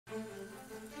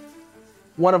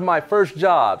One of my first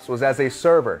jobs was as a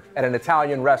server at an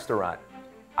Italian restaurant.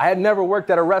 I had never worked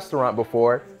at a restaurant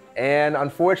before, and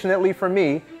unfortunately for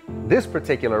me, this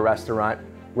particular restaurant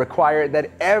required that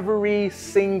every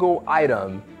single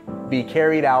item be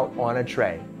carried out on a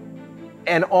tray.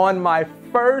 And on my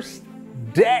first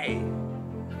day,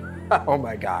 oh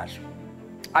my gosh,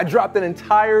 I dropped an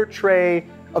entire tray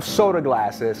of soda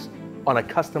glasses on a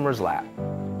customer's lap.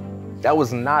 That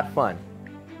was not fun.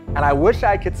 And I wish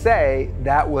I could say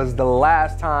that was the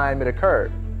last time it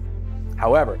occurred.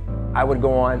 However, I would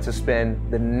go on to spend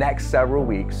the next several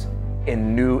weeks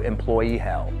in new employee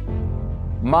hell.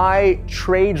 My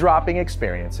tray dropping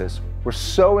experiences were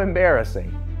so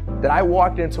embarrassing that I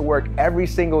walked into work every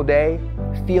single day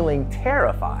feeling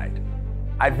terrified.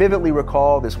 I vividly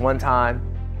recall this one time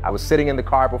I was sitting in the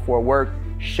car before work,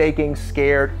 shaking,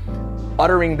 scared,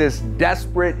 uttering this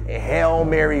desperate Hail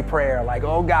Mary prayer like,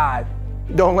 oh God,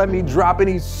 don't let me drop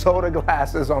any soda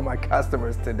glasses on my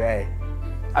customers today.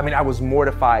 I mean, I was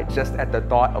mortified just at the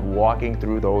thought of walking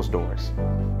through those doors.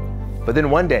 But then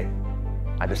one day,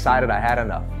 I decided I had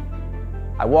enough.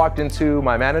 I walked into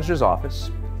my manager's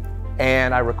office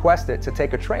and I requested to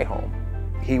take a tray home.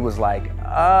 He was like,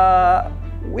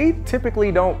 we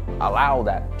typically don't allow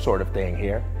that sort of thing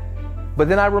here. But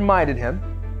then I reminded him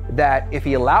that if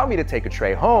he allowed me to take a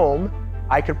tray home,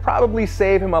 I could probably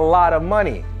save him a lot of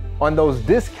money on those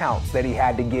discounts that he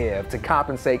had to give to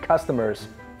compensate customers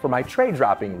for my tray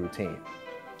dropping routine.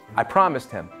 I promised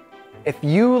him, if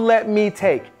you let me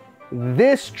take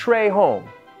this tray home,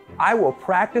 I will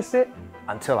practice it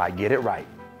until I get it right.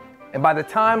 And by the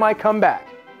time I come back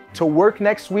to work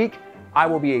next week, I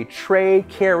will be a tray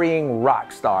carrying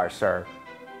rock star, sir.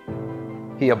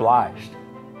 He obliged.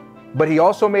 But he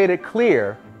also made it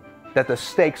clear that the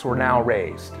stakes were now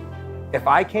raised. If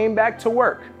I came back to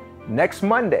work next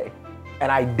Monday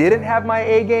and I didn't have my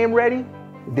A game ready,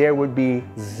 there would be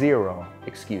zero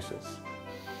excuses.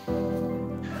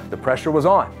 The pressure was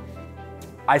on.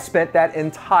 I spent that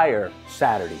entire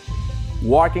Saturday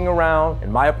walking around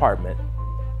in my apartment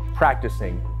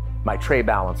practicing my tray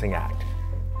balancing act.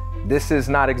 This is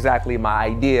not exactly my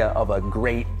idea of a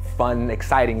great, fun,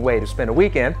 exciting way to spend a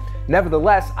weekend.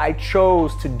 Nevertheless, I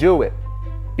chose to do it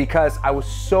because I was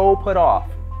so put off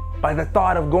by the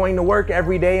thought of going to work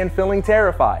every day and feeling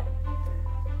terrified.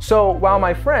 So while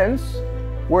my friends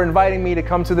were inviting me to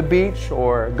come to the beach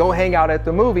or go hang out at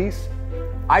the movies,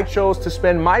 I chose to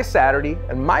spend my Saturday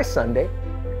and my Sunday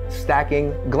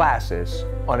stacking glasses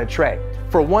on a tray.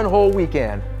 For one whole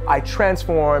weekend, I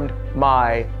transformed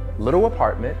my little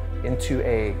apartment into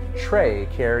a tray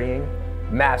carrying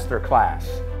master class.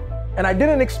 And I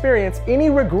didn't experience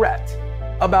any regret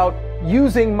about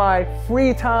using my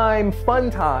free time,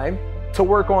 fun time to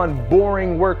work on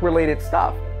boring work-related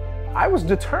stuff. I was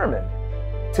determined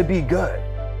to be good.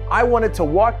 I wanted to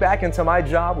walk back into my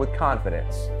job with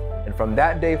confidence. And from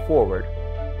that day forward,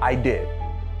 I did.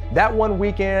 That one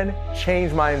weekend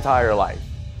changed my entire life.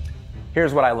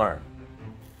 Here's what I learned.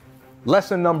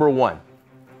 Lesson number one,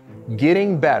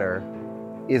 getting better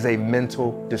is a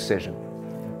mental decision.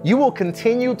 You will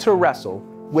continue to wrestle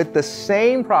with the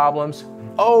same problems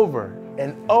over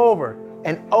and over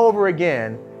and over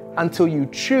again until you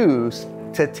choose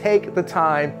to take the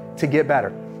time to get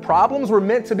better. Problems were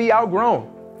meant to be outgrown,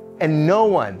 and no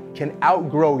one can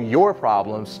outgrow your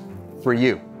problems for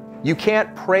you. You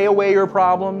can't pray away your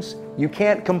problems. You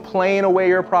can't complain away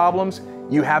your problems.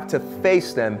 You have to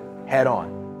face them head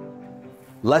on.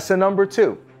 Lesson number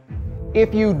two,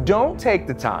 if you don't take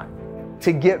the time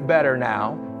to get better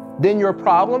now, then your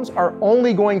problems are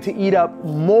only going to eat up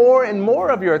more and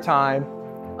more of your time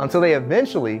until they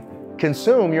eventually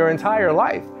consume your entire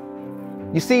life.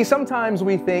 You see, sometimes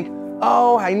we think,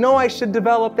 oh, I know I should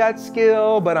develop that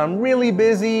skill, but I'm really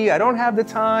busy, I don't have the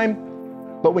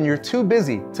time. But when you're too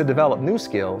busy to develop new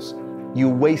skills, you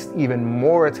waste even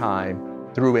more time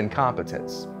through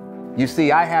incompetence. You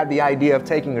see, I had the idea of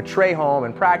taking a tray home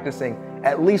and practicing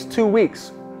at least 2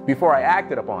 weeks before I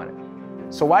acted upon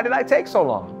it. So why did I take so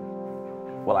long?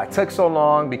 Well, I took so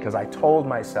long because I told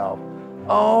myself,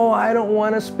 oh, I don't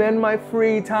want to spend my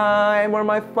free time or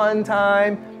my fun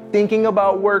time thinking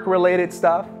about work-related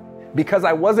stuff. Because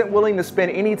I wasn't willing to spend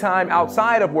any time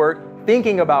outside of work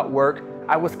thinking about work,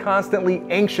 I was constantly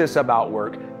anxious about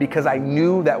work because I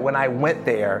knew that when I went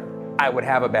there, I would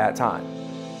have a bad time.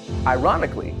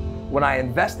 Ironically, when I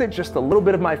invested just a little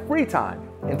bit of my free time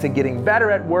into getting better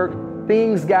at work,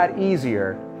 things got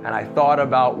easier and I thought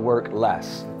about work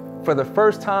less. For the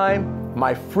first time,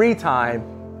 my free time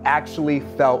actually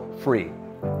felt free.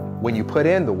 When you put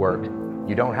in the work,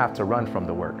 you don't have to run from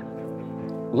the work.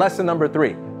 Lesson number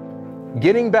three,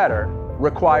 getting better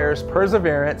requires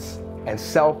perseverance and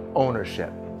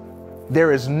self-ownership.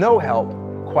 There is no help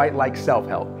quite like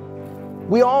self-help.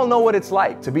 We all know what it's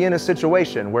like to be in a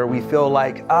situation where we feel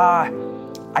like,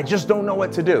 I just don't know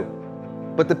what to do.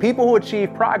 But the people who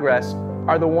achieve progress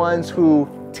are the ones who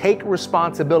take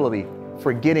responsibility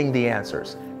for getting the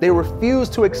answers. They refuse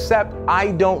to accept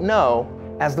 "I don't know"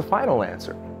 as the final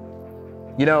answer.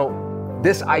 You know,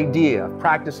 this idea of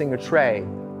practicing a trade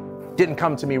didn't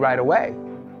come to me right away.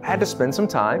 I had to spend some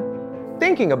time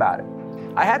thinking about it.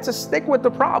 I had to stick with the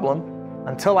problem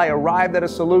until I arrived at a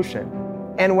solution.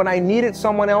 And when I needed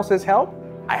someone else's help,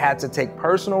 I had to take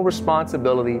personal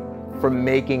responsibility for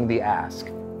making the ask.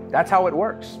 That's how it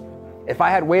works. If I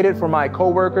had waited for my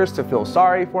coworkers to feel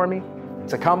sorry for me,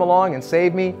 to come along and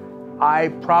save me, I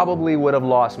probably would have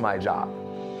lost my job.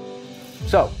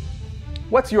 So,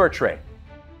 what's your trade?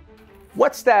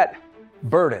 What's that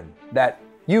burden that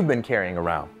you've been carrying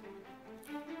around?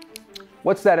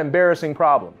 What's that embarrassing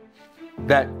problem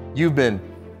that you've been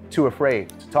too afraid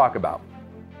to talk about?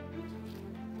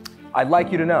 I'd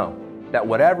like you to know that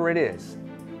whatever it is,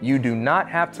 you do not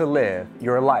have to live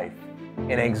your life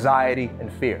in anxiety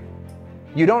and fear.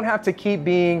 You don't have to keep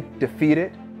being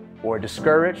defeated or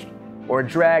discouraged or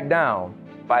dragged down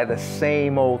by the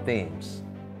same old themes.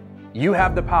 You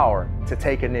have the power to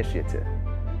take initiative.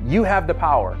 You have the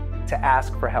power to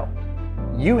ask for help.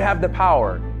 You have the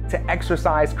power to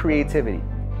exercise creativity,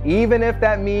 even if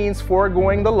that means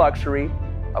foregoing the luxury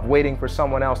of waiting for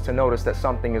someone else to notice that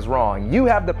something is wrong. You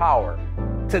have the power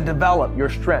to develop your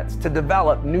strengths, to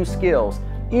develop new skills,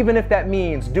 even if that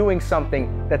means doing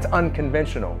something that's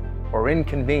unconventional or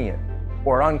inconvenient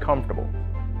or uncomfortable.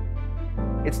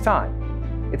 It's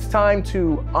time. It's time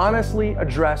to honestly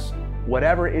address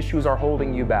whatever issues are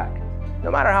holding you back,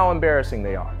 no matter how embarrassing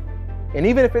they are. And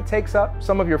even if it takes up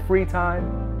some of your free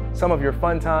time, some of your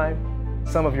fun time,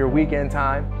 some of your weekend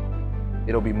time,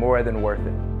 it'll be more than worth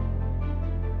it.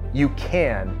 You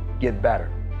can get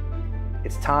better.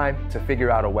 It's time to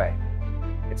figure out a way.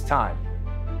 It's time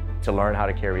to learn how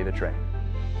to carry the tray.